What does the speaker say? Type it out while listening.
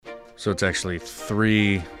So it's actually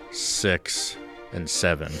 3, 6, and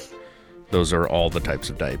 7. Those are all the types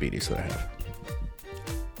of diabetes that I have.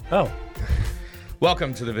 Oh.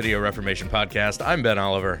 Welcome to the Video Reformation Podcast. I'm Ben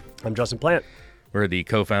Oliver. I'm Justin Plant. We're the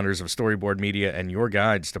co-founders of Storyboard Media and your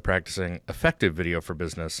guides to practicing effective video for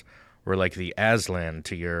business. We're like the Aslan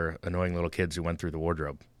to your annoying little kids who went through the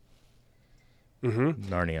wardrobe.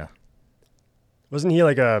 Mm-hmm. Narnia. Wasn't he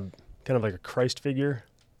like a kind of like a Christ figure?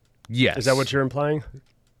 Yes. Is that what you're implying?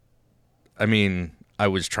 I mean, I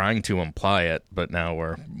was trying to imply it, but now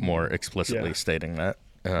we're more explicitly stating that.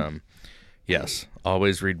 Yes,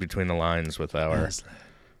 always read between the lines with our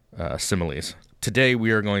similes. Today we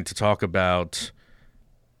are going to talk about,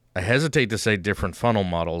 I hesitate to say different funnel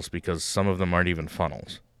models because some of them aren't even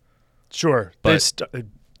funnels. Sure. But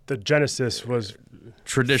the genesis was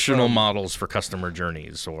traditional models for customer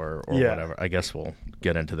journeys or whatever. I guess we'll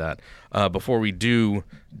get into that. Before we do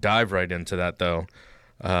dive right into that, though,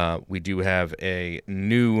 we do have a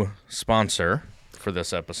new sponsor for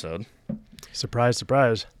this episode. Surprise,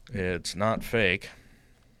 surprise. It's not fake.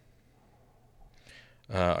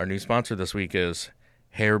 Our new sponsor this week is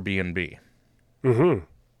Hairbnb. Mm-hmm.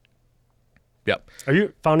 Yep. Are you a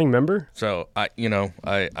founding member? So, I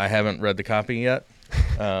haven't read the copy yet.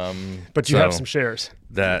 But you have some shares.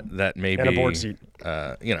 That may and be a board seat.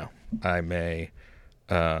 I may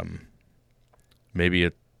maybe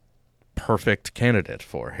a perfect candidate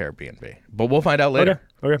for Hairbnb. But we'll find out later.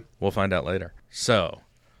 Okay. We'll find out later. So,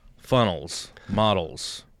 funnels,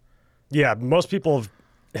 models. Yeah, most people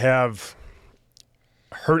have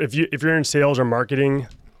heard, if you're in sales or marketing,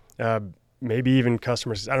 maybe even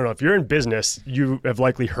customers, I don't know, if you're in business, you have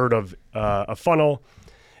likely heard of a funnel,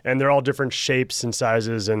 and they're all different shapes and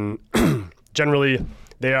sizes, and generally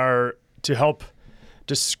they are to help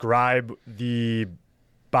describe the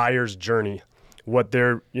buyer's journey, what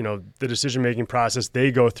their, the decision-making process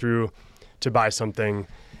they go through to buy something,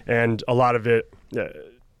 and a lot of it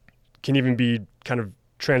can even be kind of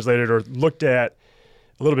translated or looked at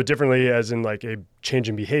a little bit differently as in like a change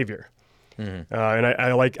in behavior. Mm-hmm. And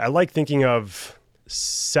I like thinking of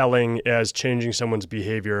selling as changing someone's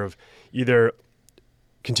behavior, of either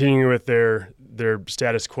continuing with their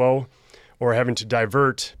status quo or having to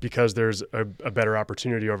divert because there's a better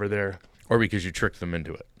opportunity over there. Or because you trick them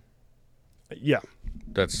into it. Yeah.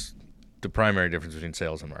 That's the primary difference between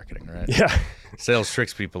sales and marketing, right? Yeah. Sales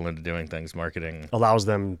tricks people into doing things. Marketing allows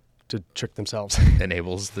them to trick themselves.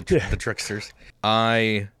 Enables the tricksters.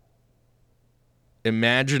 I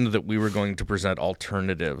imagined that we were going to present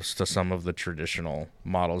alternatives to some of the traditional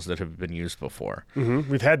models that have been used before.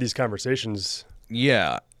 Mm-hmm. We've had these conversations.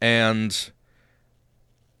 Yeah, and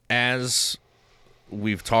as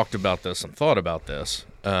we've talked about this and thought about this,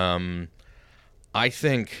 I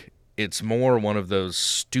think it's more one of those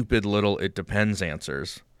stupid little it depends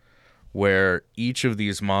answers where each of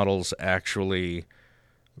these models actually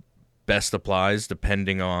best applies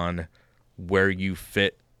depending on where you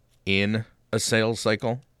fit in a sales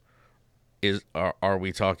cycle. Are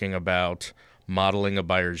we talking about modeling a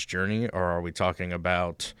buyer's journey, or are we talking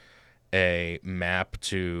about a map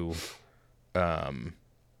to a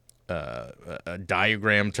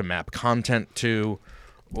diagram to map content to?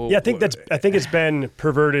 Yeah, I think it's been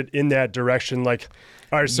perverted in that direction. Like,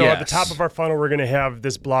 all right, so at the top of our funnel, we're going to have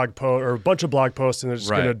this blog post or a bunch of blog posts, and it's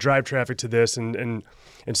going to drive traffic to this and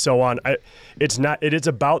so on. It is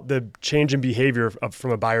about the change in behavior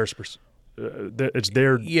from a buyer's perspective. It's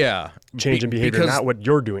their change in behavior, not what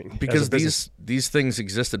you're doing. Because these things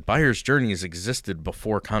existed. Buyer's journeys existed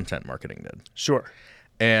before content marketing did. Sure.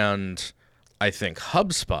 And I think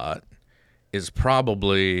HubSpot is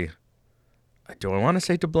probably, do I want to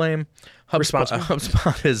say to blame?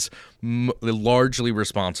 HubSpot is largely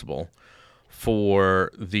responsible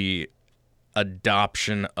for the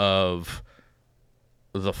adoption of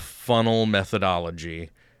the funnel methodology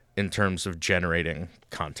in terms of generating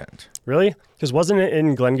content. Really? Because wasn't it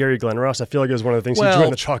in Glengarry Glen Ross? I feel like it was one of the things he drew on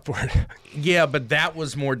the chalkboard. Yeah, but that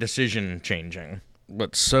was more decision changing.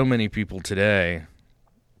 What so many people today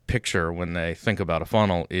picture when they think about a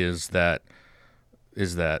funnel is that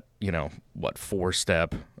 4-step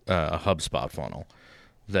HubSpot funnel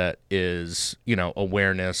that is,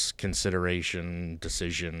 awareness, consideration,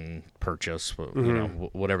 decision, purchase,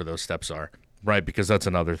 whatever those steps are. Right, because that's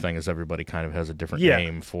another thing, is everybody kind of has a different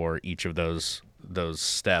name for each of those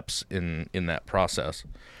steps in that process.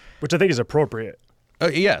 Which I think is appropriate.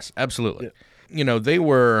 Yes, absolutely. Yeah. They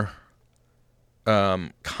were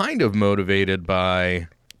kind of motivated by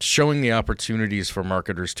showing the opportunities for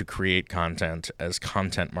marketers to create content as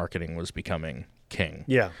content marketing was becoming king.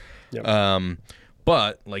 Yeah.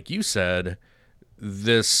 But like you said,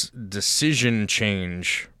 this decision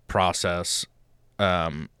change process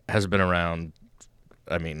has been around,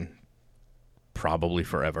 I mean, probably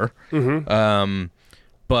forever.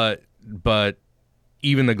 But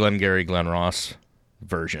even the Glengarry Glen Ross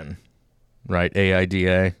version, right?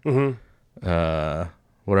 AIDA.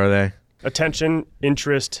 What are they? Attention,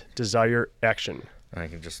 interest, desire, action. I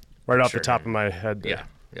can just right off the top of my head there.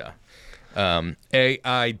 Yeah.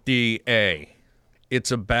 AIDA.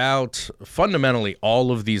 It's about, fundamentally,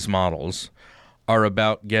 all of these models are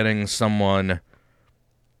about getting someone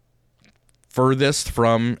furthest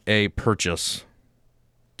from a purchase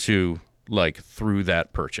to, like, through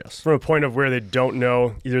that purchase. From a point of where they don't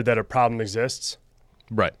know either that a problem exists.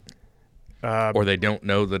 Right. Or they don't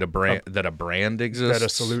know that a brand exists. That a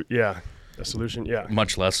solution, yeah.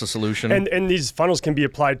 Much less a solution. And these funnels can be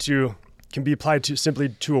applied to simply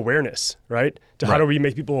to awareness, right? To how do we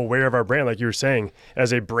make people aware of our brand, like you were saying,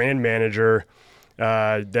 as a brand manager,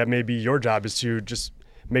 that may be your job, is to just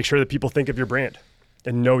make sure that people think of your brand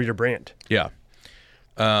and know your brand. Yeah.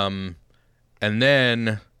 And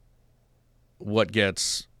then what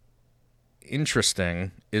gets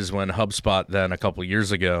interesting is when HubSpot then a couple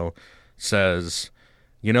years ago says,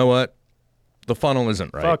 you know what? The funnel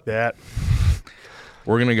isn't right. Fuck that.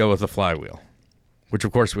 We're going to go with the flywheel, which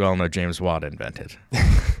of course we all know James Watt invented.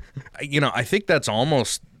 I think that's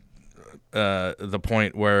almost the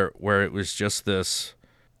point where it was just this,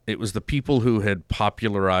 it was the people who had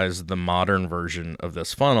popularized the modern version of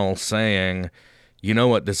this funnel saying, you know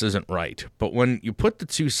what, this isn't right. But when you put the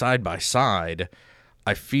two side by side,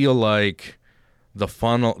 I feel like the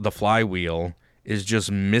flywheel is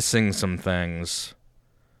just missing some things.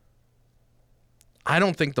 I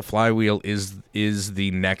don't think the flywheel is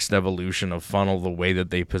the next evolution of funnel the way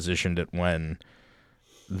that they positioned it when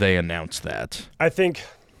they announced that. I think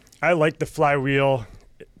I like the flywheel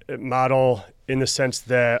model in the sense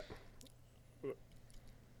that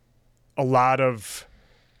a lot of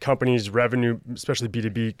companies' revenue, especially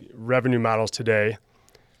B2B revenue models today,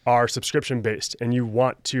 are subscription based, and you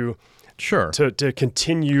want to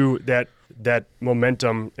continue that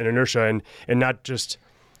momentum and inertia, and not just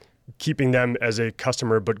keeping them as a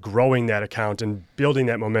customer, but growing that account and building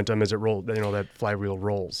that momentum as it rolls. That flywheel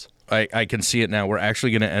rolls. I can see it now. We're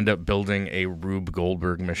actually going to end up building a Rube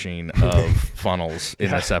Goldberg machine of funnels in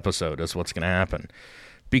this episode is what's going to happen.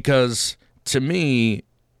 Because to me,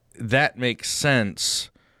 that makes sense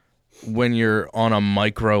when you're on a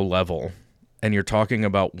micro level and you're talking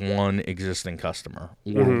about one existing customer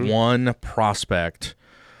or one prospect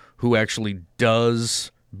who actually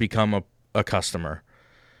does become a customer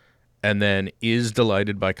and then is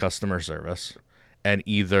delighted by customer service. And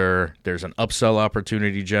either there's an upsell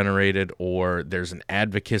opportunity generated, or there's an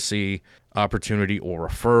advocacy opportunity, or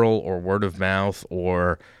referral, or word of mouth,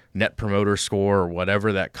 or net promoter score, or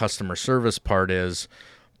whatever that customer service part is.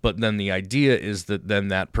 But then the idea is that then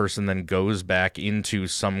that person then goes back into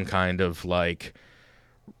some kind of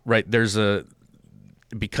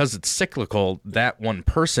because it's cyclical, that one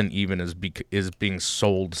person even is being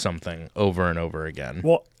sold something over and over again.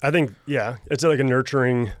 Well, I think, it's like a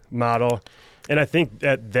nurturing model. And I think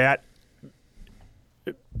that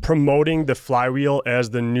promoting the flywheel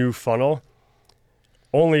as the new funnel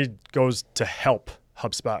only goes to help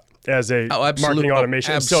HubSpot as a marketing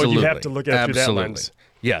automation. So you have to look at it through that lens.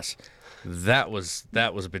 Yes, that was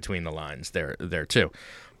between the lines there too.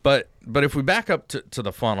 But if we back up to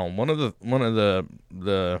the funnel, one of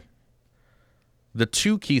the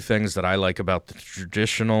two key things that I like about the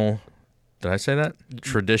traditional. Did I say that?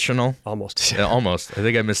 Traditional? Almost. Yeah, almost. I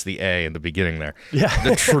think I missed the A in the beginning there. Yeah.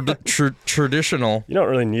 The traditional. You don't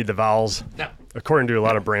really need the vowels. No. According to a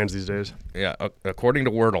lot of brands these days. Yeah, according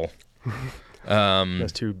to Wordle.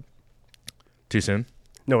 That's too soon?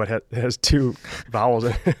 No, it has two vowels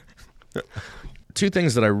in it. Two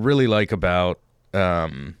things that I really like about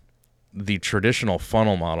the traditional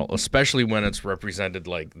funnel model, especially when it's represented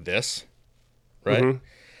like this, right?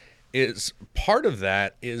 Is part of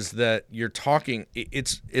that is that you're talking,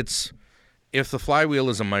 it's if the flywheel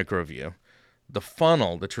is a micro view, the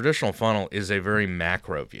traditional funnel is a very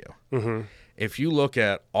macro view. If you look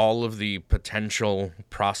at all of the potential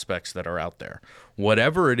prospects that are out there,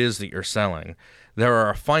 whatever it is that you're selling, there are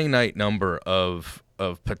a finite number of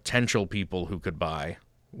potential people who could buy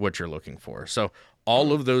what you're looking for. So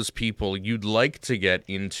all of those people, you'd like to get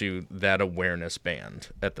into that awareness band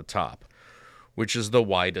at the top, which is the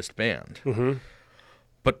widest band.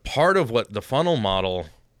 But part of what the funnel model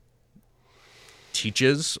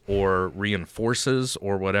teaches or reinforces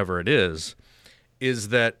or whatever it is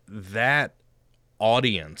that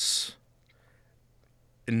audience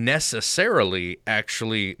necessarily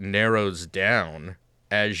actually narrows down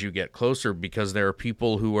as you get closer, because there are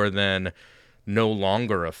people who are then no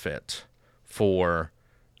longer a fit for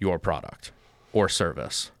your product or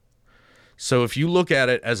service. So if you look at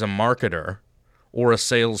it as a marketer or a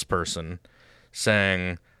salesperson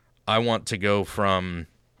saying, I want to go from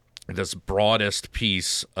this broadest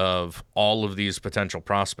piece of all of these potential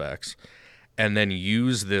prospects and then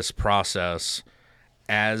use this process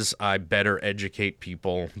as I better educate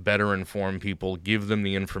people, better inform people, give them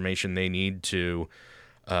the information they need to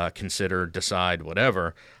consider, decide,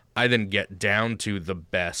 whatever, I then get down to the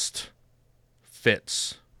best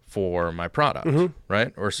fits for my product,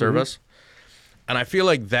 right, or service. And I feel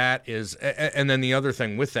like that is, and then the other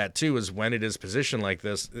thing with that too is when it is positioned like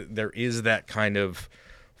this, there is that kind of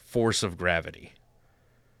force of gravity,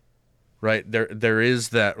 right? There is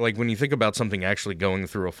that, like when you think about something actually going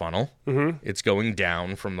through a funnel, it's going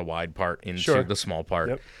down from the wide part into the small part.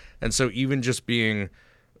 Yep. And so even just being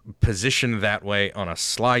positioned that way on a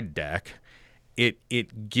slide deck,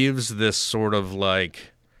 it gives this sort of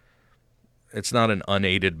like, it's not an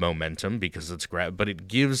unaided momentum because it's but it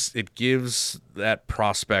gives that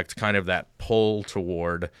prospect kind of that pull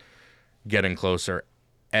toward getting closer,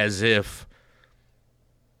 as if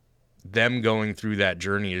them going through that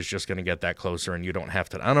journey is just going to get that closer, and you don't have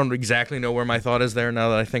to. I don't exactly know where my thought is there now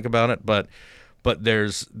that I think about it, but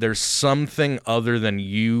there's something other than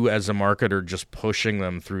you as a marketer just pushing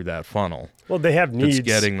them through that funnel. Well, they have needs. That's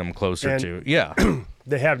getting them closer to,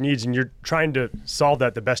 they have needs, and you're trying to solve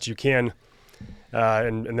that the best you can.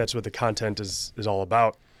 And that's what the content is all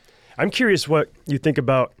about. I'm curious what you think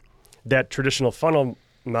about that traditional funnel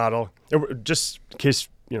model. Just in case,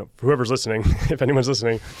 whoever's listening, if anyone's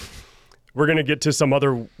listening, we're going to get to some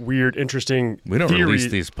other weird, interesting We don't theory.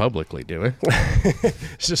 Release these publicly, do we?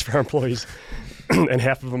 It's just for our employees, and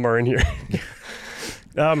half of them are in here.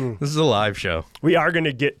 This is a live show. We are going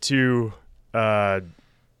to get to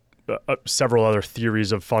several other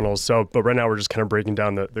theories of funnels. But right now we're just kind of breaking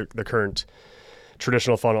down the current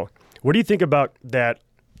traditional funnel. What do you think about that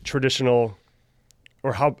traditional,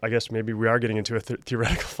 or how, I guess maybe we are getting into a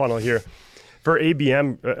theoretical funnel here, for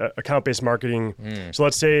ABM, account-based marketing? So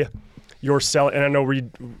let's say you're selling, and I know we're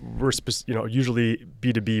usually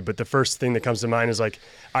B2B, but the first thing that comes to mind is like,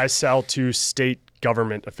 I sell to state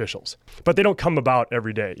government officials, but they don't come about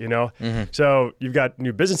every day, So you've got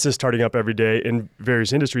new businesses starting up every day in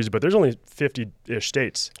various industries, but there's only 50-ish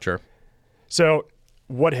states. Sure. So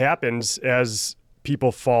what happens as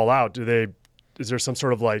people fall out? Is there some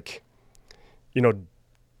sort of like,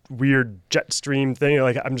 weird jet stream thing?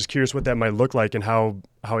 Like, I'm just curious what that might look like, and how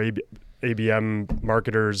ABM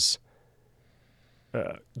marketers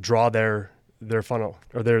draw their funnel,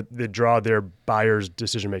 or they draw their buyers'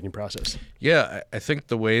 decision-making process. Yeah, I think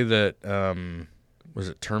the way that, was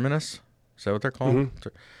it Terminus? Is that what they're called?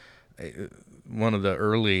 One of the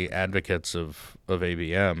early advocates of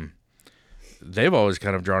ABM, they've always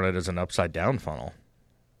kind of drawn it as an upside-down funnel,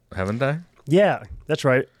 haven't they? Yeah, that's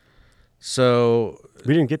right. So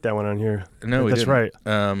we didn't get that one on here. No, that's right.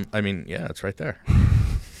 It's right there.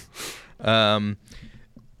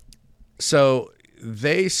 So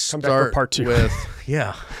they start Come back for part 2. with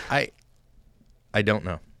I don't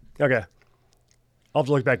know. Okay, I'll have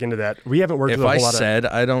to look back into that. We haven't worked with a whole lot of... If I said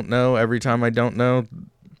I don't know every time I don't know,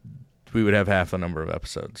 we would have half the number of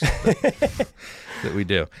episodes that we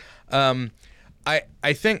do.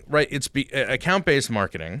 I think, right, it's account-based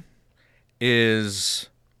marketing is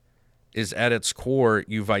at its core,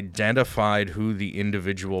 you've identified who the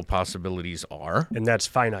individual possibilities are. And that's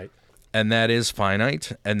finite. And that is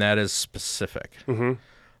finite, and that is specific.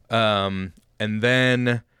 And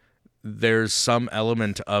then there's some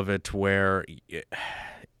element of it where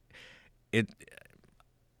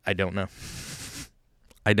I don't know.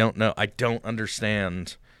 I don't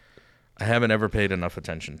understand. I haven't ever paid enough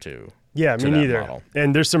attention to. Yeah, me neither. Model.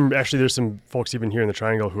 And there's some folks even here in the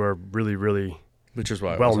Triangle who are really, really, which is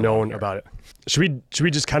why well known about it. Should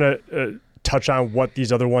we just kind of touch on what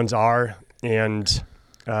these other ones are, and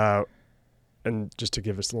just to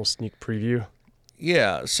give us a little sneak preview?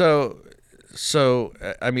 Yeah. So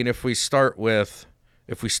I mean, if we start with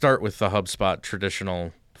the HubSpot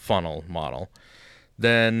traditional funnel model,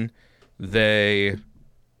 then they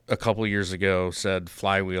a couple years ago said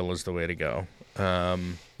flywheel is the way to go.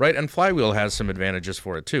 Right, and flywheel has some advantages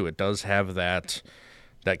for it too. It does have that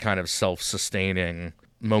kind of self-sustaining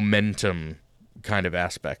momentum kind of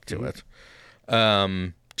aspect to it.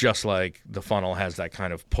 Just like the funnel has that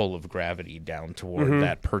kind of pull of gravity down toward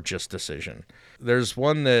that purchase decision. There's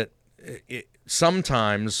one that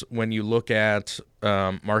sometimes when you look at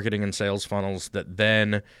marketing and sales funnels that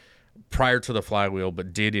then prior to the flywheel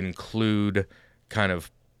but did include kind of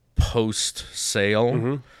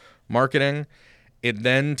post-sale marketing, it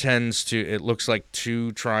then tends to, it looks like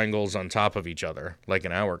two triangles on top of each other, like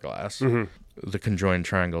an hourglass. The conjoined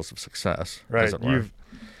triangles of success, right? as it were.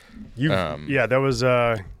 Yeah, that was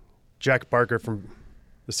Jack Barker, from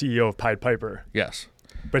the CEO of Pied Piper. Yes.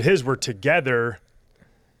 But his were together,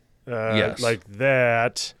 Yes. like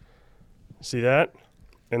that. See that?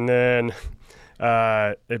 And then,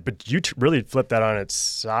 but you really flipped that on its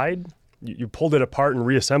side. You pulled it apart and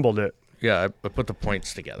reassembled it. Yeah, I put the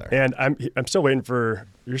points together. And I'm still waiting for,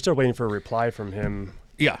 you're still waiting for a reply from him.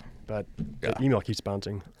 Yeah. But the email keeps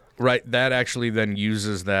bouncing. Right. That actually then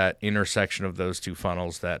uses that intersection of those two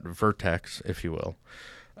funnels, that vertex, if you will,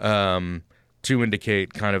 to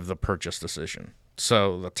indicate kind of the purchase decision.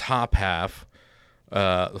 So the top half,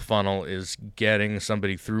 the funnel, is getting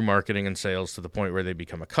somebody through marketing and sales to the point where they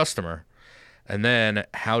become a customer. And then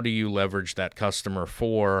how do you leverage that customer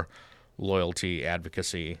for loyalty,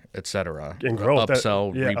 advocacy, etc., and growth,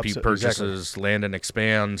 upsell, repeat purchases, exactly. Land and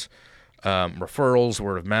expand, referrals,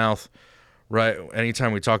 word of mouth. Right.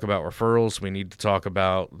 Anytime we talk about referrals, we need to talk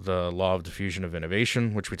about the law of diffusion of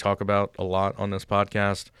innovation, which we talk about a lot on this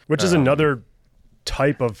podcast. Which is another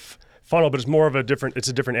type of funnel, but it's more of a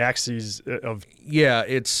different axis of. Yeah,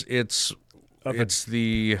 it's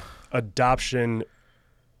the adoption.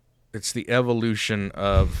 It's the evolution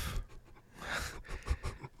of.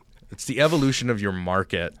 It's the evolution of your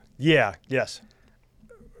market. Yeah. Yes.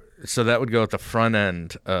 So that would go at the front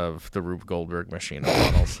end of the Rube Goldberg machine of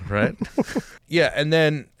funnels, right? Yeah, and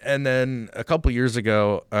then a couple years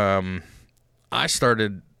ago, I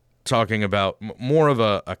started talking about more of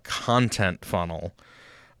a content funnel,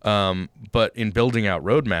 but in building out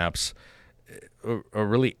roadmaps, a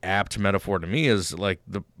really apt metaphor to me is like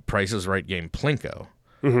the Price is Right game Plinko.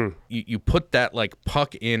 You put that like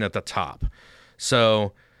puck in at the top.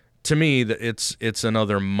 So to me, it's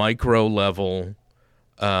another micro level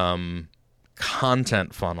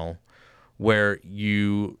content funnel where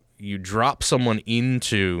you drop someone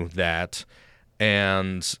into that,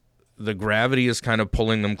 and the gravity is kind of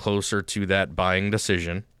pulling them closer to that buying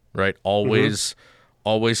decision, right? Always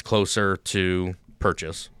closer to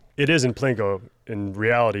purchase. It is in Plinko. In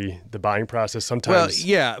reality, the buying process sometimes. Well,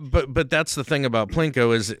 yeah, but that's the thing about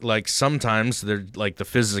Plinko is like sometimes they're like the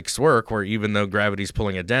physics work where even though gravity's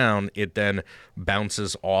pulling it down, it then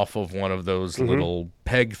bounces off of one of those little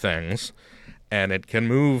peg things, and it can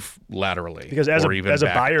move laterally. Because as a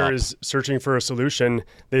buyer is searching for a solution,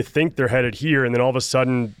 they think they're headed here, and then all of a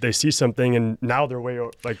sudden they see something, and now they're way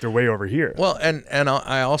over here. Well, and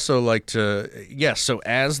I also like to so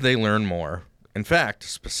as they learn more. In fact,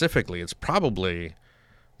 specifically, it's probably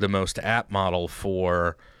the most apt model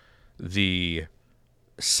for the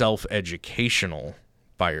self-educational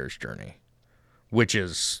buyer's journey, which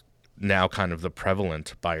is now kind of the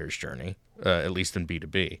prevalent buyer's journey, at least in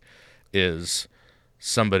B2B, is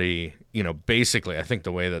somebody, basically, I think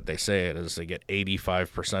the way that they say it is they get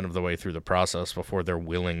 85% of the way through the process before they're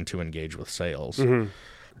willing to engage with sales.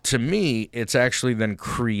 To me, it's actually then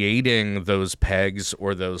creating those pegs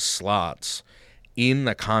or those slots in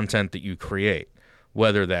the content that you create,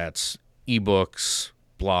 whether that's ebooks,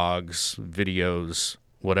 blogs, videos,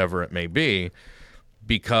 whatever it may be,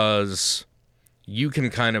 because you can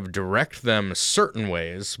kind of direct them certain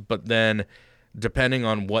ways, but then depending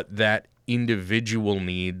on what that individual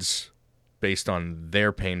needs based on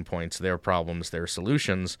their pain points, their problems, their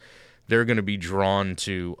solutions, they're going to be drawn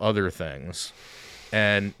to other things.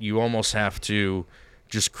 And you almost have to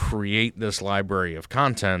just create this library of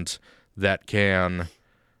content that can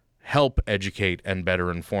help educate and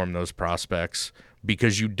better inform those prospects,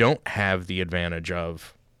 because you don't have the advantage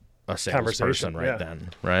of a salesperson right then,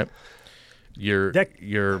 right? You're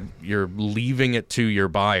leaving it to your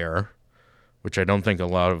buyer, which I don't think a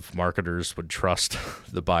lot of marketers would trust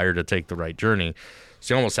the buyer to take the right journey.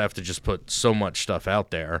 So you almost have to just put so much stuff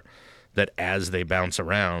out there that as they bounce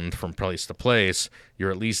around from place to place,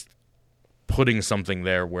 you're at least putting something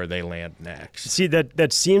there where they land next. See,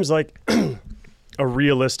 that seems like a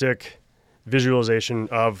realistic visualization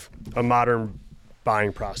of a modern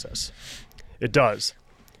buying process. It does.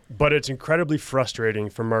 But it's incredibly frustrating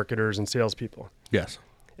for marketers and salespeople. Yes.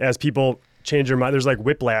 As people change their mind, there's like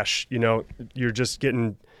whiplash, you're just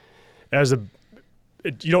getting, you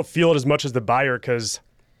don't feel it as much as the buyer because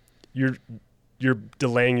you're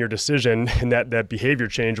delaying your decision and that behavior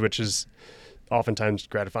change, which is oftentimes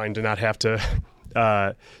gratifying to not have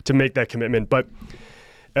to make that commitment. But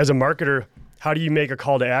as a marketer, how do you make a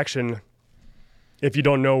call to action if you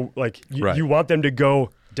don't know, you want them to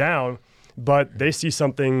go down, but they see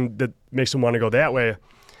something that makes them want to go that way?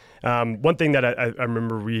 One thing that I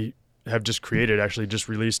remember we have just created, actually just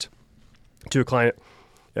released to a client,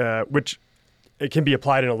 which it can be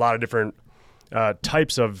applied in a lot of different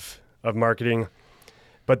types of marketing.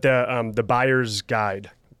 But the buyer's guide,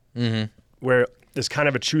 where it's kind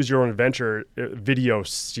of a choose your own adventure video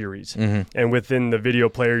series. And within the video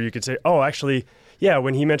player, you could say, oh, actually, yeah,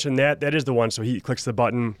 when he mentioned that is the one. So he clicks the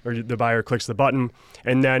button, or the buyer clicks the button,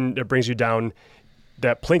 and then it brings you down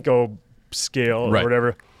that Plinko scale or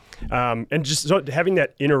whatever. And just so having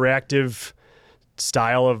that interactive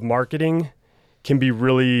style of marketing can be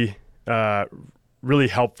really, really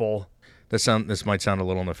helpful. This might sound a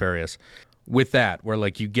little nefarious. With that, where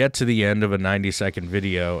like you get to the end of a 90-second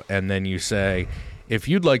video and then you say, if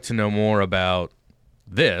you'd like to know more about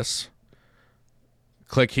this,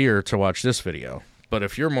 click here to watch this video. But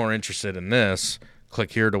if you're more interested in this,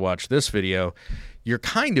 click here to watch this video. You're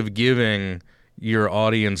kind of giving your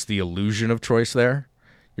audience the illusion of choice there.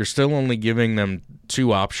 You're still only giving them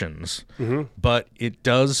two options, but it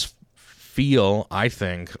does feel, I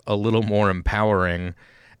think, a little more empowering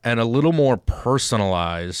and a little more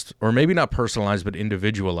personalized, or maybe not personalized, but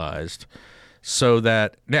individualized, so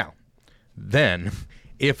that now, then,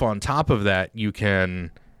 if on top of that you can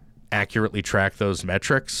accurately track those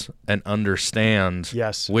metrics and understand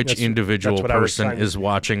which individual person is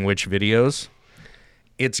watching which videos,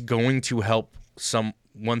 it's going to help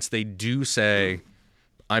once they do say,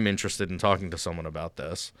 I'm interested in talking to someone about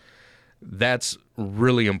this. That's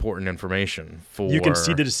really important information for you can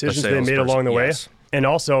see the decisions they made along the way. And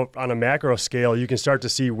also on a macro scale, you can start to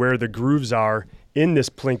see where the grooves are in this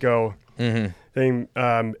Plinko thing,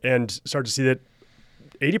 and start to see that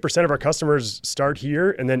 80% of our customers start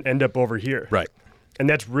here and then end up over here. Right. And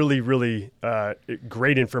that's really, really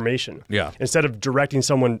great information. Yeah. Instead of directing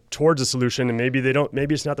someone towards a solution, and maybe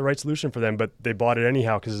it's not the right solution for them, but they bought it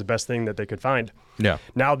anyhow because it's the best thing that they could find. Yeah.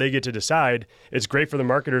 Now they get to decide. It's great for the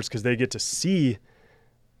marketers because they get to see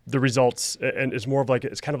the results, and it's more of like,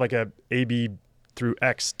 it's kind of like a A/B through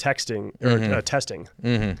X texting or testing.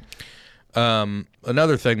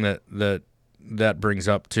 Another thing that brings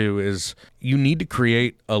up too is you need to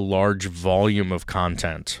create a large volume of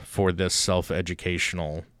content for this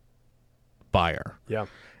self-educational buyer. Yeah.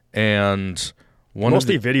 And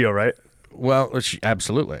mostly video, right? Well,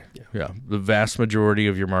 absolutely. Yeah. The vast majority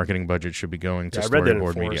of your marketing budget should be going to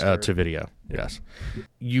storyboard media, to video. Yeah. Yes.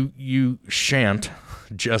 You shan't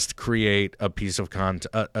just create a piece of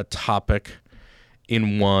content, a topic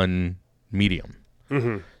in one medium.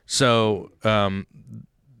 So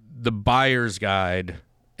the buyer's guide,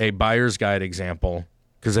 a buyer's guide example,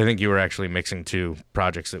 because I think you were actually mixing two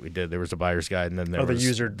projects that we did. There was a buyer's guide, and then there was the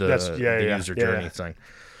user journey thing.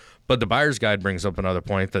 But the buyer's guide brings up another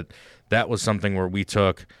point, that was something where we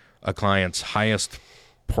took a client's highest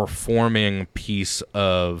performing piece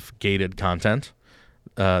of gated content,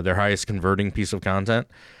 their highest converting piece of content,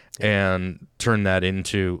 and turn that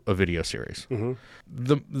into a video series.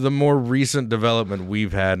 The more recent development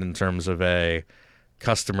we've had in terms of a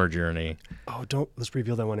customer journey. Oh, let's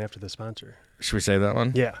reveal that one after the sponsor. Should we say that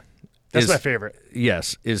one? Yeah. That's my favorite.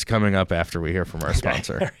 Yes, is coming up after we hear from our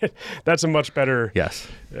sponsor. That's a much better. Yes.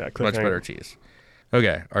 Much better tease.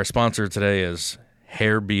 Okay, our sponsor today is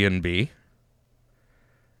Hairbnb,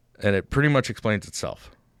 and it pretty much explains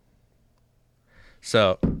itself.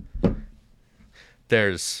 So,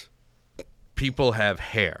 people have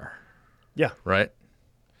hair. Yeah. Right?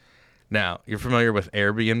 Now, you're familiar with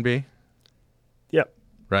Airbnb? Yep.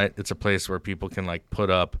 Right? It's a place where people can like put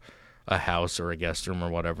up a house or a guest room or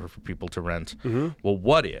whatever for people to rent. Well,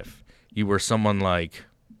 what if you were someone like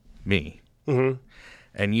me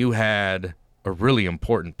and you had a really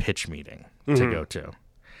important pitch meeting to go to,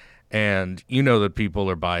 and you know that people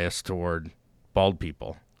are biased toward bald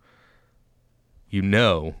people. You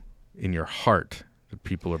know in your heart that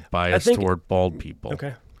people are biased toward bald people.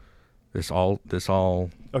 Okay. This all.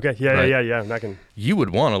 Okay. Yeah. I'm not gonna. You would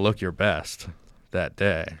want to look your best that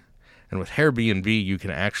day. And with Hairbnb, you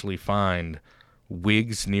can actually find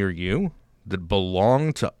wigs near you that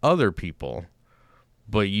belong to other people,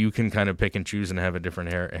 but you can kind of pick and choose and have a different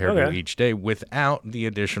hairdo each day without the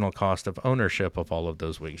additional cost of ownership of all of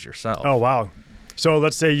those wigs yourself. Oh, wow. So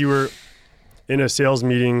let's say you were in a sales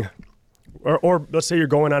meeting, or let's say you're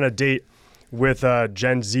going on a date with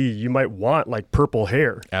Gen Z. You might want like purple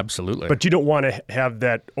hair. Absolutely. But you don't want to have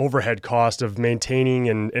that overhead cost of maintaining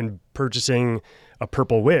and purchasing a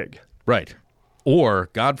purple wig. Right. Or,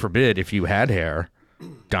 God forbid, if you had hair,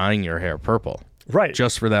 dyeing your hair purple. Right.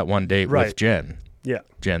 Just for that one date with Jen. Yeah.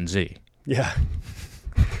 Gen Z. Yeah.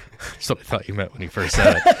 That's what I thought you meant when you first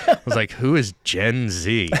said it. I was like, who is Gen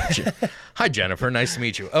Z? Hi, Jennifer. Nice to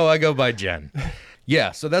meet you. Oh, I go by Jen.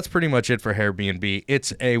 Yeah, so that's pretty much it for Hairbnb.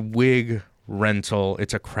 It's a wig rental.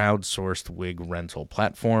 It's a crowdsourced wig rental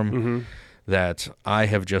platform that I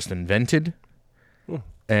have just invented.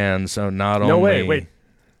 And so not only... No way, wait.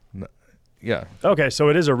 Yeah. Okay, so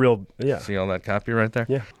it is a real... Yeah. See all that copy right there?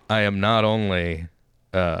 Yeah. I am not only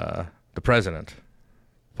the president,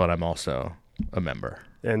 but I'm also a member.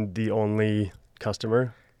 And the only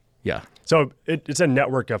customer? Yeah. So it's a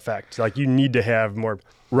network effect. Like you need to have more...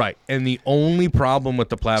 Right. And the only problem with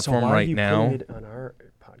the platform right now... So why are you putting it on our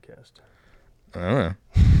podcast? I don't know.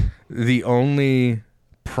 The only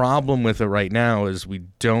problem with it right now is we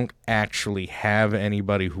don't actually have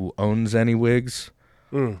anybody who owns any wigs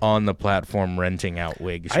on the platform renting out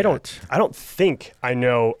wigs. I don't think I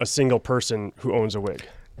know a single person who owns a wig.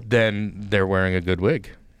 Then they're wearing a good wig.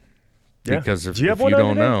 Yeah. Because if Do you you, have one on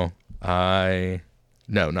don't today?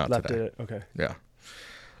 know, no, not Left today. it. Okay. Yeah.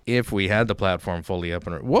 If we had the platform fully up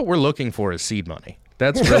and what we're looking for is seed money.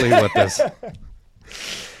 That's really what this.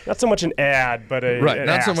 Not so much an ad, but a Right. an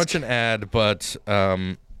Not so ask. much an ad, but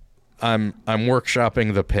I'm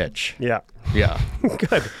workshopping the pitch. Yeah. Yeah.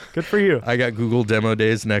 Good for you. I got Google demo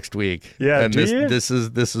days next week. Yeah, And do you? this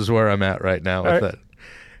is where I'm at right now with it.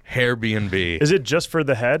 Hairbnb. Is it just for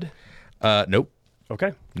the head? Nope.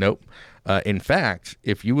 Okay. Nope. In fact,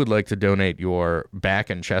 if you would like to donate your back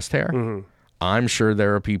and chest hair, I'm sure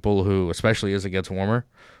there are people who, especially as it gets warmer,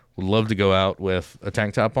 would love to go out with a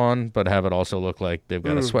tank top on, but have it also look like they've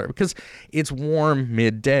got a sweater. Because it's warm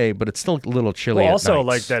midday, but it's still a little chilly Well, at also, nights.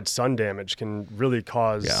 like that sun damage can really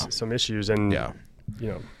cause some issues. And, Yeah. you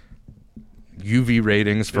know, UV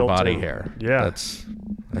ratings for body Built-in. hair. Yeah.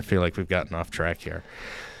 I feel like we've gotten off track here.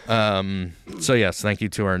 So yes, thank you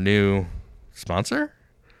to our new sponsor,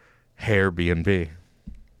 Hairbnb.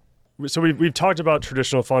 so we've talked about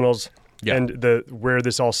traditional funnels and where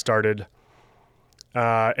this all started.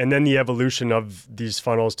 And then the evolution of these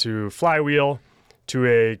funnels to flywheel, to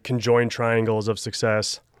a conjoined triangles of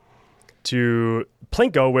success, to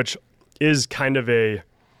Plinko, which is kind of it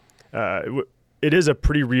is a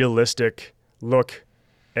pretty realistic look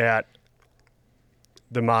at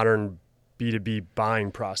the modern B2B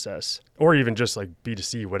buying process, or even just like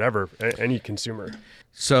B2C, whatever, any consumer.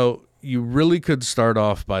 So you really could start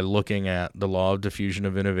off by looking at the law of diffusion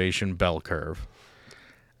of innovation bell curve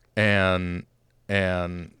and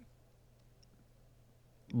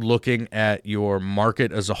looking at your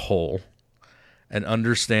market as a whole and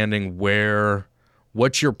understanding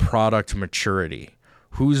what's your product maturity,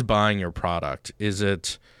 who's buying your product. Is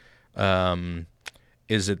it the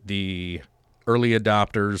early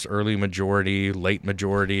adopters, early majority, late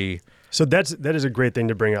majority? So that is a great thing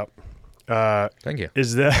to bring up. Thank you.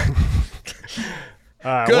 Is that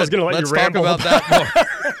I Good. was going to let Let's you ramble talk about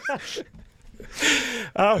that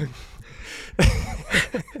more.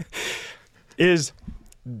 Is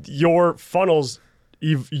your funnels,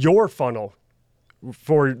 your funnel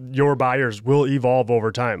for your buyers will evolve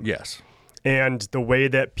over time. Yes. And the way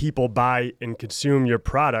that people buy and consume your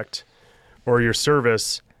product or your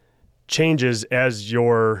service changes as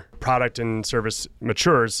your product and service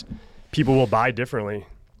matures. People will buy differently.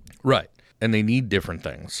 Right. And they need different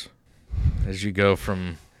things. As you go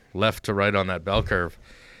from left to right on that bell curve,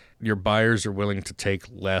 your buyers are willing to take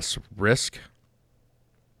less risk,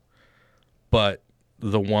 but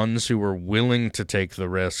the ones who are willing to take the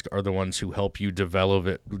risk are the ones who help you develop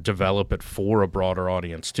it for a broader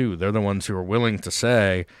audience too. They're the ones who are willing to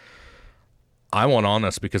say, I want on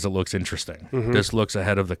this because it looks interesting. Mm-hmm. This looks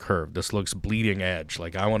ahead of the curve. This looks bleeding edge.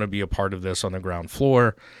 Like, I want to be a part of this on the ground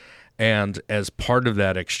floor. And as part of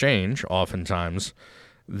that exchange, oftentimes,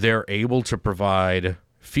 they're able to provide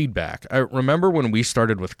feedback. I remember when we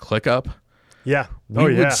started with ClickUp, Yeah.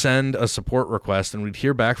 we would send a support request and we'd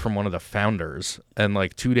hear back from one of the founders. And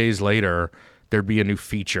like 2 days later, there'd be a new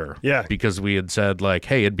feature. Yeah. Because we had said like,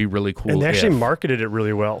 hey, it'd be really cool. And they actually if. marketed it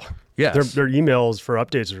really well. Yes. Their emails for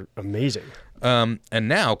updates are amazing. And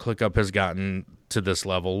now ClickUp has gotten to this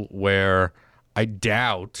level where I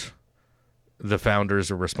doubt the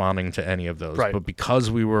founders are responding to any of those. Right. But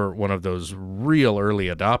because we were one of those real early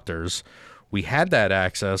adopters, we had that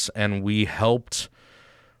access and we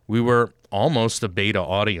were almost a beta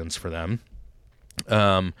audience for them.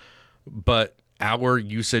 But our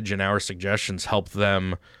usage and our suggestions helped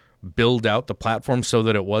them build out the platform so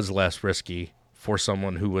that it was less risky for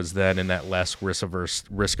someone who was then in that less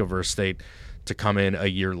risk-averse state to come in a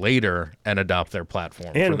year later and adopt their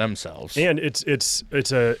platform for themselves. And it's an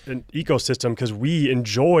ecosystem because we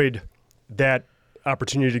enjoyed that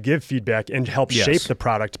opportunity to give feedback and help shape the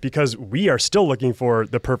product because we are still looking for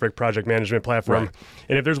the perfect project management platform. Right.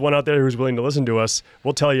 And if there's one out there who's willing to listen to us,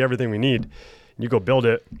 we'll tell you everything we need. You go build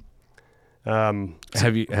it.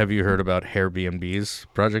 Have you heard about Hairbnb's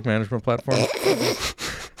project management platform?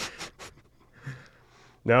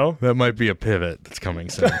 No? That might be a pivot that's coming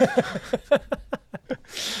soon.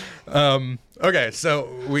 Okay, so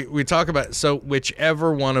we talk about, so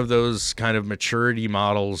whichever one of those kind of maturity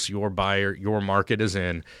models your market is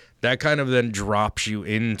in, that kind of then drops you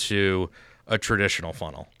into a traditional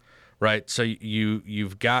funnel, right? So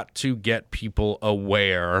you've got to get people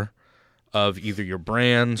aware of either your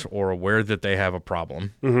brand or aware that they have a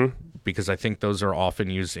problem, because I think those are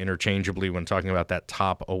often used interchangeably when talking about that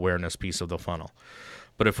top awareness piece of the funnel.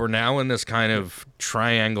 But if we're now in this kind of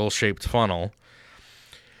triangle-shaped funnel,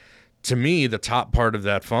 to me, the top part of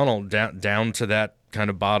that funnel, down to that kind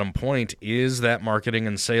of bottom point, is that marketing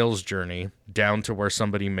and sales journey down to where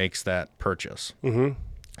somebody makes that purchase.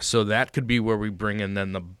 So that could be where we bring in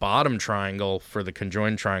then the bottom triangle for the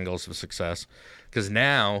conjoined triangles of success, because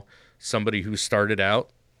now somebody who started out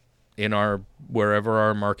in wherever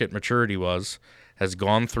our market maturity was has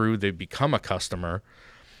gone through, they've become a customer.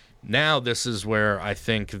 Now this is where I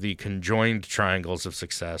think the conjoined triangles of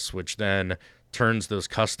success, which then turns those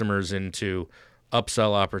customers into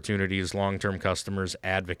upsell opportunities, long-term customers,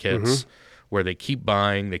 advocates, where they keep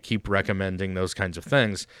buying, they keep recommending, those kinds of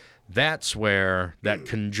things. That's where that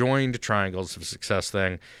conjoined triangles of success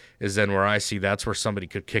thing is then where I see that's where somebody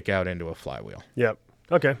could kick out into a flywheel. Yep.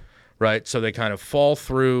 Okay. Right? So they kind of fall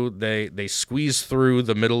through, they squeeze through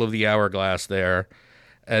the middle of the hourglass there,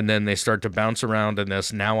 and then they start to bounce around in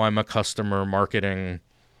this, now I'm a customer marketing,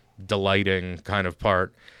 delighting kind of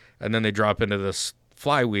part. And then they drop into this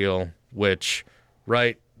flywheel, which,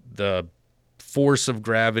 right, the force of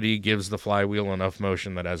gravity gives the flywheel enough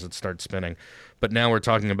motion that as it starts spinning. But now we're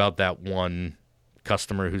talking about that one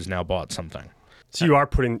customer who's now bought something. So you are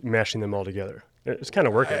mashing them all together. It's kind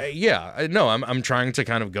of working. I'm trying to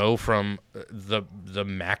kind of go from the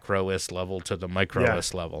macroist level to the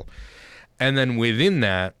microist level. And then within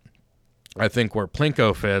that, I think where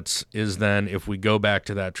Plinko fits is then if we go back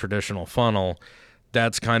to that traditional funnel,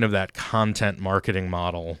 that's kind of that content marketing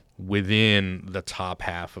model within the top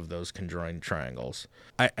half of those conjoined triangles.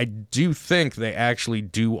 I do think they actually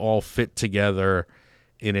do all fit together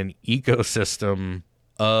in an ecosystem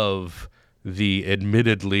of the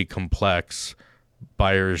admittedly complex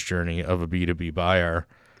buyer's journey of a B2B buyer.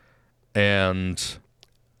 And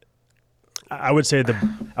I would say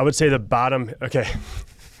the bottom. Okay.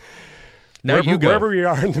 Now you go. Wherever we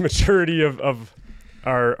are in the maturity of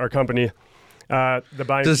our company, the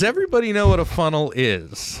buying. Does everybody know what a funnel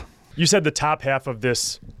is? You said the top half of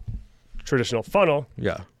this traditional funnel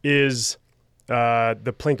is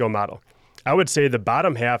the Plinko model. I would say the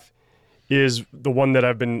bottom half is the one that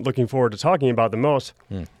I've been looking forward to talking about the most,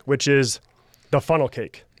 which is the funnel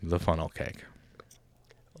cake. The funnel cake.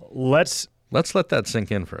 Let's let that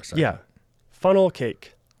sink in for a second. Yeah. Funnel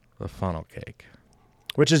cake. The funnel cake.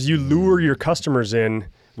 Which is you lure your customers in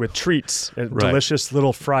with treats, delicious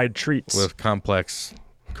little fried treats. With complex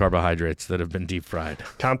carbohydrates that have been deep fried.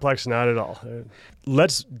 Complex, not at all.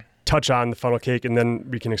 Let's touch on the funnel cake, and then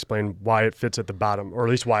we can explain why it fits at the bottom, or at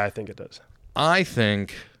least why I think it does. I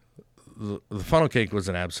think the funnel cake was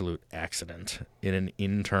an absolute accident in an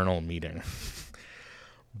internal meeting.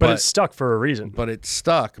 But it stuck for a reason. But it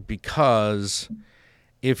stuck because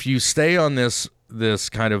if you stay on this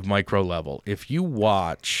kind of micro level, if you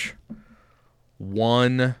watch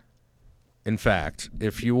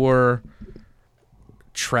if your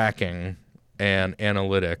tracking and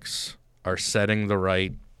analytics are setting the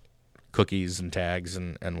right cookies and tags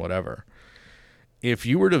and whatever, if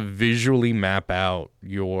you were to visually map out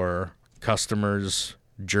your customers'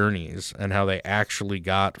 journeys and how they actually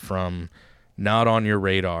got from not on your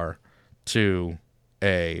radar to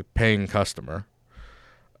a paying customer,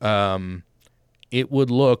 it would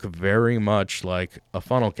look very much like a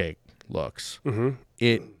funnel cake looks.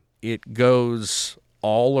 It goes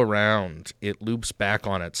all around. It loops back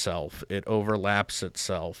on itself. It overlaps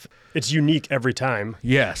itself. It's unique every time.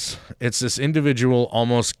 Yes. It's this individual,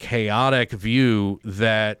 almost chaotic view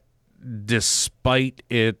that, despite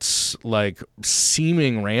its like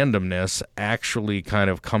seeming randomness, actually kind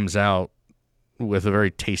of comes out with a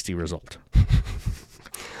very tasty result.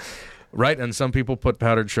 Right? And some people put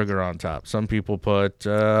powdered sugar on top. Some people put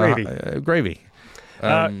gravy.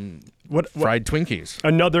 Fried Twinkies.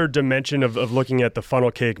 Another dimension of looking at the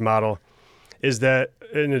funnel cake model is that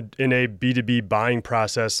in a B2B buying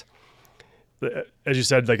process, as you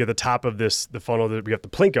said, like at the top of the funnel, that we have the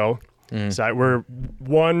Plinko side, where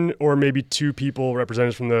one or maybe two people,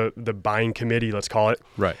 representatives from the buying committee, let's call it,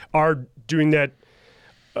 are doing that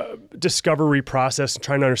discovery process and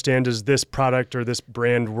trying to understand, does this product or this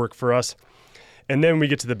brand work for us? And then we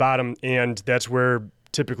get to the bottom, and that's where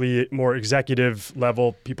typically more executive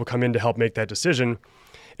level people come in to help make that decision.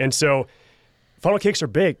 And so funnel cakes are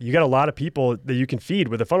big. You got a lot of people that you can feed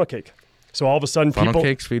with a funnel cake. So all of a sudden Funnel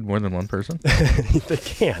cakes feed more than one person? They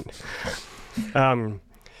can.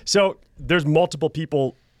 So there's multiple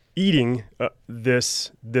people eating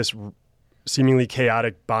this seemingly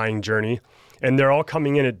chaotic buying journey, and they're all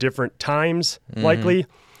coming in at different times, likely,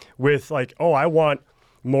 with like, oh, I want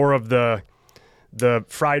more of the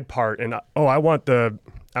fried part, and I want the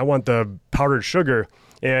powdered sugar,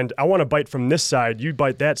 and I want to bite from this side, you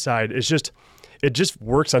bite that side. It just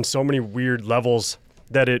works on so many weird levels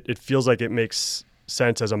that it feels like it makes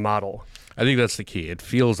sense as a model. I think that's the key. It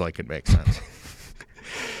feels like it makes sense.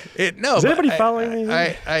 Is anybody following me?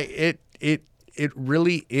 It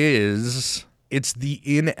really is. It's the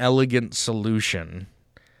inelegant solution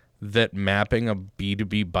that mapping a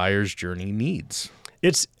B2B buyer's journey needs.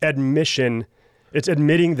 It's admission. It's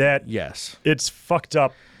admitting that yes, it's fucked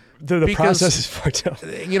up. The process is fucked up.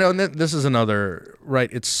 You know, and this is another, right?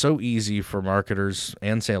 It's so easy for marketers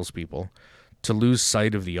and salespeople to lose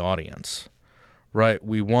sight of the audience, right?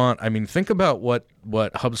 Think about what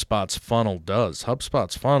HubSpot's funnel does.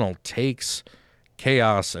 HubSpot's funnel takes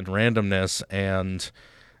chaos and randomness and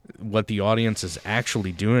what the audience is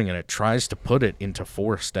actually doing, and it tries to put it into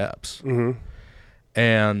 4 steps. Mm-hmm.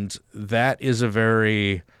 And that is a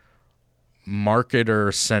very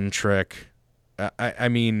marketer-centric,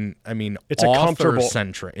 it's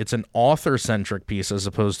author-centric. It's an author-centric piece as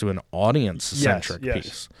opposed to an audience-centric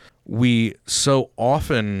piece. We so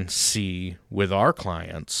often see with our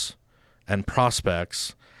clients and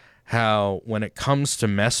prospects how when it comes to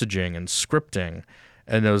messaging and scripting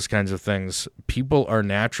and those kinds of things, people are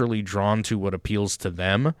naturally drawn to what appeals to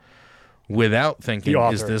them without thinking,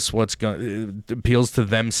 is this what's going appeals to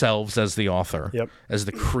themselves as the author, as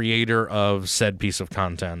the creator of said piece of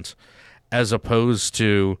content, as opposed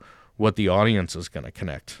to what the audience is going to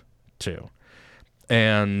connect to.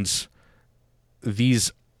 And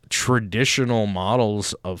these traditional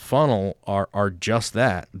models of funnel are just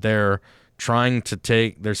that. They're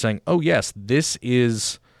saying, oh yes, this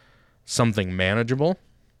is something manageable,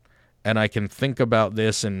 and I can think about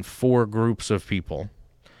this in 4 groups of people,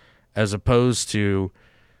 as opposed to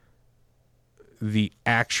the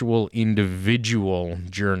actual individual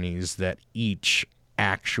journeys that each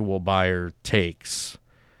actual buyer takes.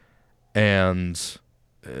 And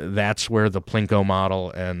that's where the Plinko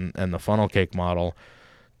model and the funnel cake model,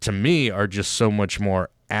 to me, are just so much more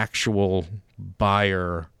actual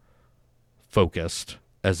buyer focused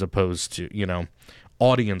as opposed to,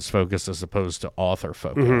 audience focused as opposed to author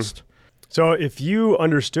focused. Mm-hmm. So if you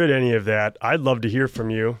understood any of that, I'd love to hear from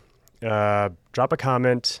you. Drop a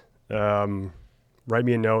comment, write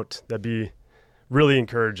me a note. That'd be really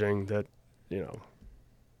encouraging that we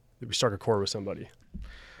struck a chord with somebody.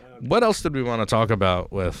 What else did we want to talk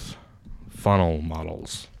about with funnel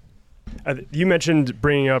models? You mentioned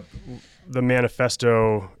bringing up the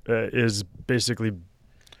manifesto is basically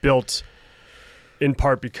built in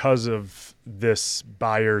part because of this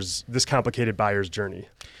complicated buyer's journey.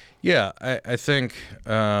 Yeah, I think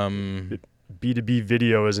B2B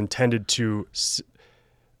video is intended to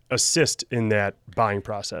assist in that buying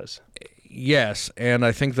process. Yes, and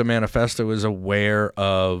I think the manifesto is aware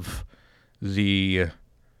of the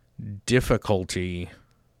difficulty,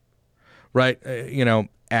 right?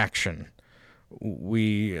 Action.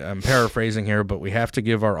 I'm paraphrasing here, but we have to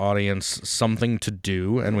give our audience something to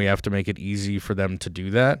do, and we have to make it easy for them to do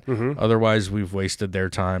that. Mm-hmm. Otherwise, we've wasted their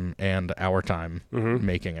time and our time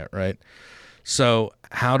making it, right? So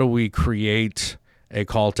how do we create a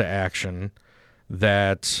call to action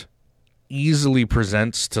that easily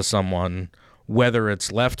presents to someone, whether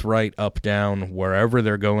it's left, right, up, down, wherever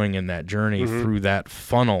they're going in that journey through that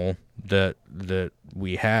funnel that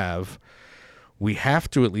we have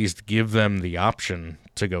to at least give them the option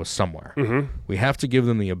to go somewhere. Mm-hmm. We have to give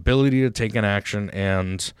them the ability to take an action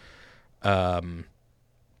and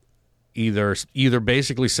either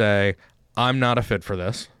basically say, I'm not a fit for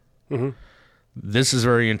this. Mm-hmm. This is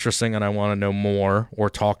very interesting and I want to know more, or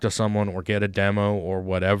talk to someone or get a demo or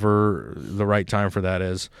whatever the right time for that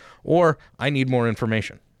is, or I need more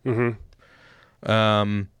information. Mm-hmm.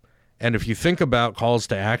 And if you think about calls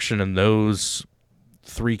to action in those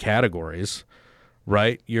 3 categories,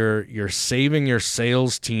 right, you're saving your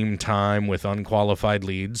sales team time with unqualified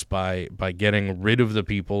leads by getting rid of the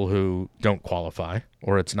people who don't qualify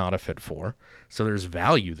or it's not a fit for. So there's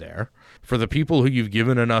value there. For the people who you've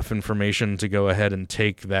given enough information to go ahead and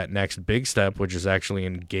take that next big step, which is actually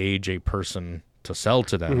engage a person to sell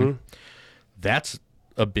to them, that's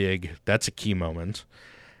a key moment.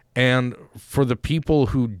 And for the people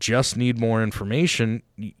who just need more information,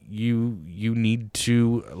 you need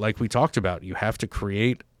to, like we talked about, you have to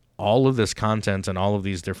create all of this content in all of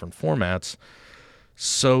these different formats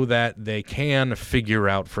so that they can figure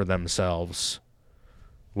out for themselves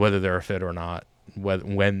whether they're a fit or not,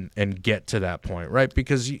 when and get to that point, right?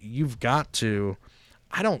 Because you've got to.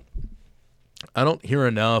 I don't hear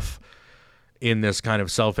enough in this kind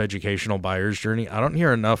of self-educational buyer's journey. I don't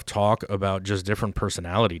hear enough talk about just different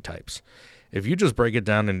personality types. If you just break it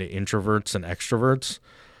down into introverts and extroverts,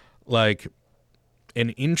 like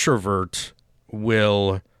an introvert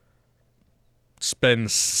will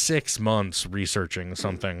spend 6 months researching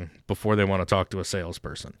something before they want to talk to a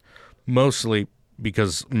salesperson, mostly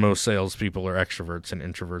because most salespeople are extroverts and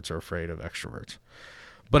introverts are afraid of extroverts.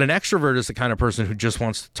 But an extrovert is the kind of person who just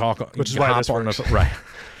wants to talk, which is why this works. Right.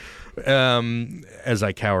 As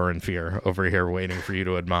I cower in fear over here waiting for you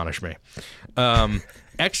to admonish me.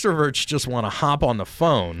 Extroverts just want to hop on the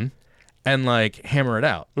phone and like hammer it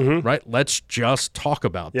out, right? Let's just talk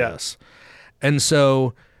about this. And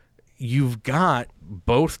so you've got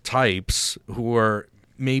both types who are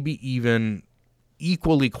maybe even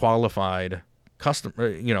equally qualified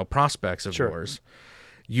prospects of yours.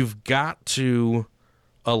 You've got to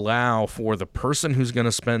allow for the person who's going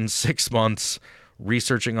to spend 6 months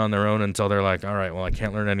researching on their own until they're like, all right, well, I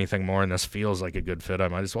can't learn anything more and this feels like a good fit, I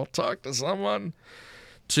might as well talk to someone,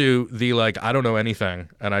 to the like, I don't know anything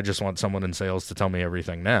and I just want someone in sales to tell me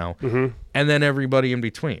everything now. And then everybody in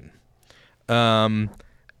between. And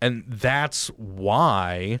that's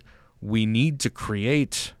why we need to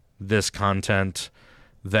create this content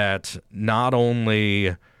that not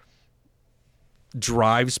only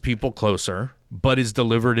drives people closer, but is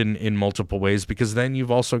delivered in multiple ways, because then you've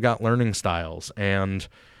also got learning styles and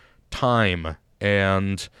time.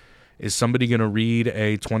 And is somebody going to read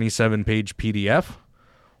a 27-page PDF,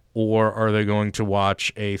 or are they going to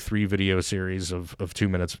watch a 3-video series of 2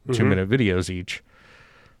 minute videos each?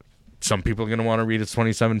 Some people are going to want to read a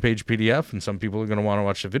 27-page PDF, and some people are going to want to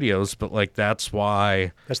watch the videos. But like, that's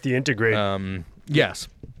why. That's the integrate. Yes,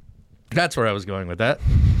 that's where I was going with that.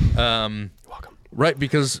 Welcome. Right,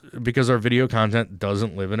 because our video content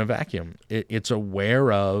doesn't live in a vacuum. It's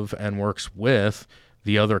aware of and works with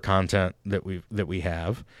the other content that we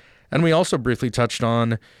have. And we also briefly touched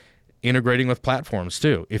on integrating with platforms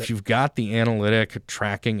too. If you've got the analytic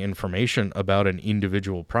tracking information about an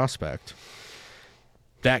individual prospect,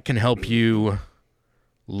 that can help you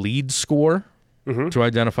lead score to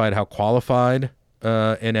identify how qualified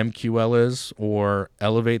an MQL is, or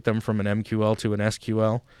elevate them from an MQL to an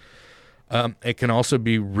SQL. It can also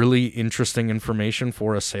be really interesting information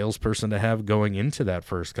for a salesperson to have going into that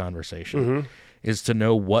first conversation, is to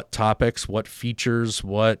know what topics, what features,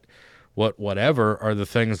 whatever are the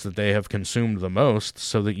things that they have consumed the most,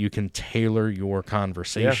 so that you can tailor your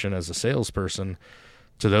conversation as a salesperson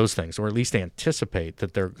to those things, or at least anticipate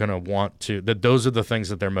that they're going to want to, that those are the things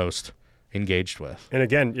that they're most engaged with. And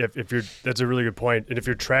again, if you're, that's a really good point. And if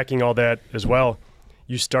you're tracking all that as well,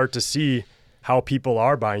 you start to see how people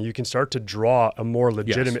are buying. You can start to draw a more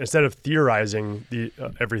legitimate, instead of theorizing the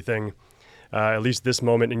everything, at least this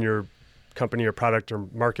moment in your company or product or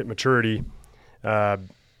market maturity,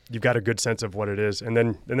 you've got a good sense of what it is. And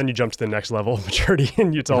then you jump to the next level of maturity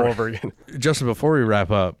and it's all over again. Justin, before we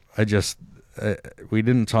wrap up, we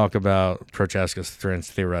didn't talk about Prochaska's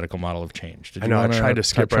transtheoretical model of change. I know, I tried to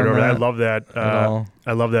skip right over that. I love that.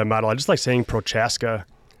 I love that model. I just like saying Prochaska,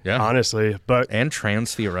 honestly. And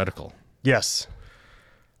transtheoretical. Yes.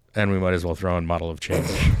 And we might as well throw in model of change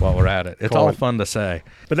while we're at it. It's all fun to say.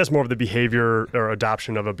 But that's more of the behavior or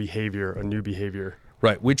adoption of a behavior, a new behavior.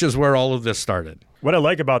 Right, which is where all of this started. What I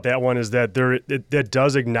like about that one is that it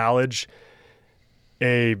does acknowledge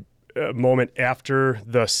a moment after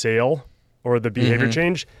the sale or the behavior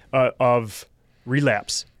change of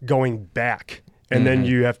relapse, going back. And then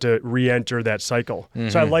you have to re-enter that cycle.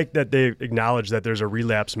 So I like that they acknowledge that there's a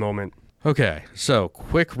relapse moment. Okay, so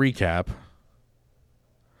quick recap.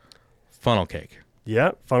 Funnel cake.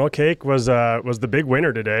 Yeah, funnel cake was the big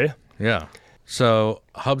winner today. Yeah. So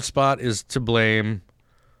HubSpot is to blame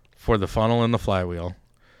for the funnel and the flywheel.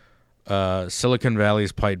 Silicon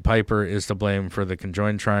Valley's Pied Piper is to blame for the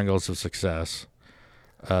conjoined triangles of success.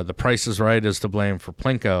 The Price is Right is to blame for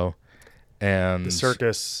Plinko. And the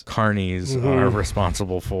circus carnies are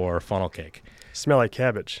responsible for funnel cake. Smell like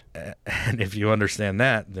cabbage. And if you understand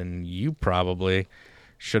that, then you probably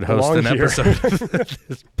should host an episode of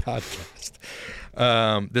this podcast.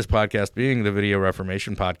 This podcast being the Video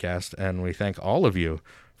Reformation Podcast, and we thank all of you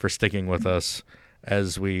for sticking with us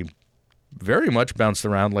as we very much bounced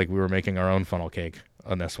around like we were making our own funnel cake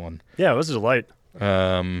on this one. Yeah, it was a delight.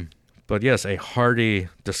 But yes, a hearty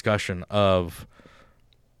discussion of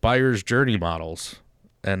buyer's journey models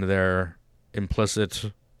and their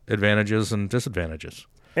implicit advantages and disadvantages.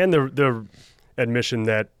 And the admission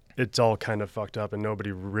that it's all kind of fucked up and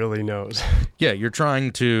nobody really knows. Yeah, you're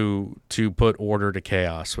trying to put order to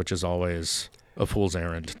chaos, which is always a fool's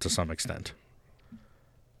errand to some extent.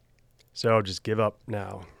 So just give up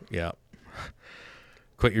now. Yeah.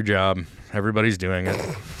 Quit your job. Everybody's doing it.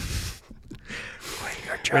 Quit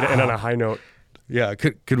your job. And on a high note. Yeah,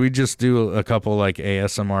 could we just do a couple like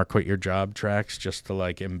ASMR quit your job tracks just to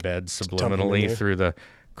like embed subliminally through the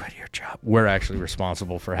quit your job? We're actually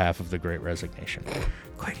responsible for half of the Great Resignation.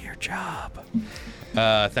 Quit your job.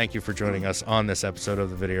 Thank you for joining us on this episode of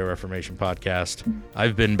the Video Reformation Podcast.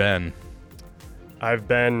 I've been Ben. I've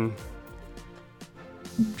been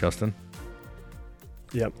Justin.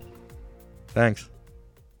 Yep. Thanks.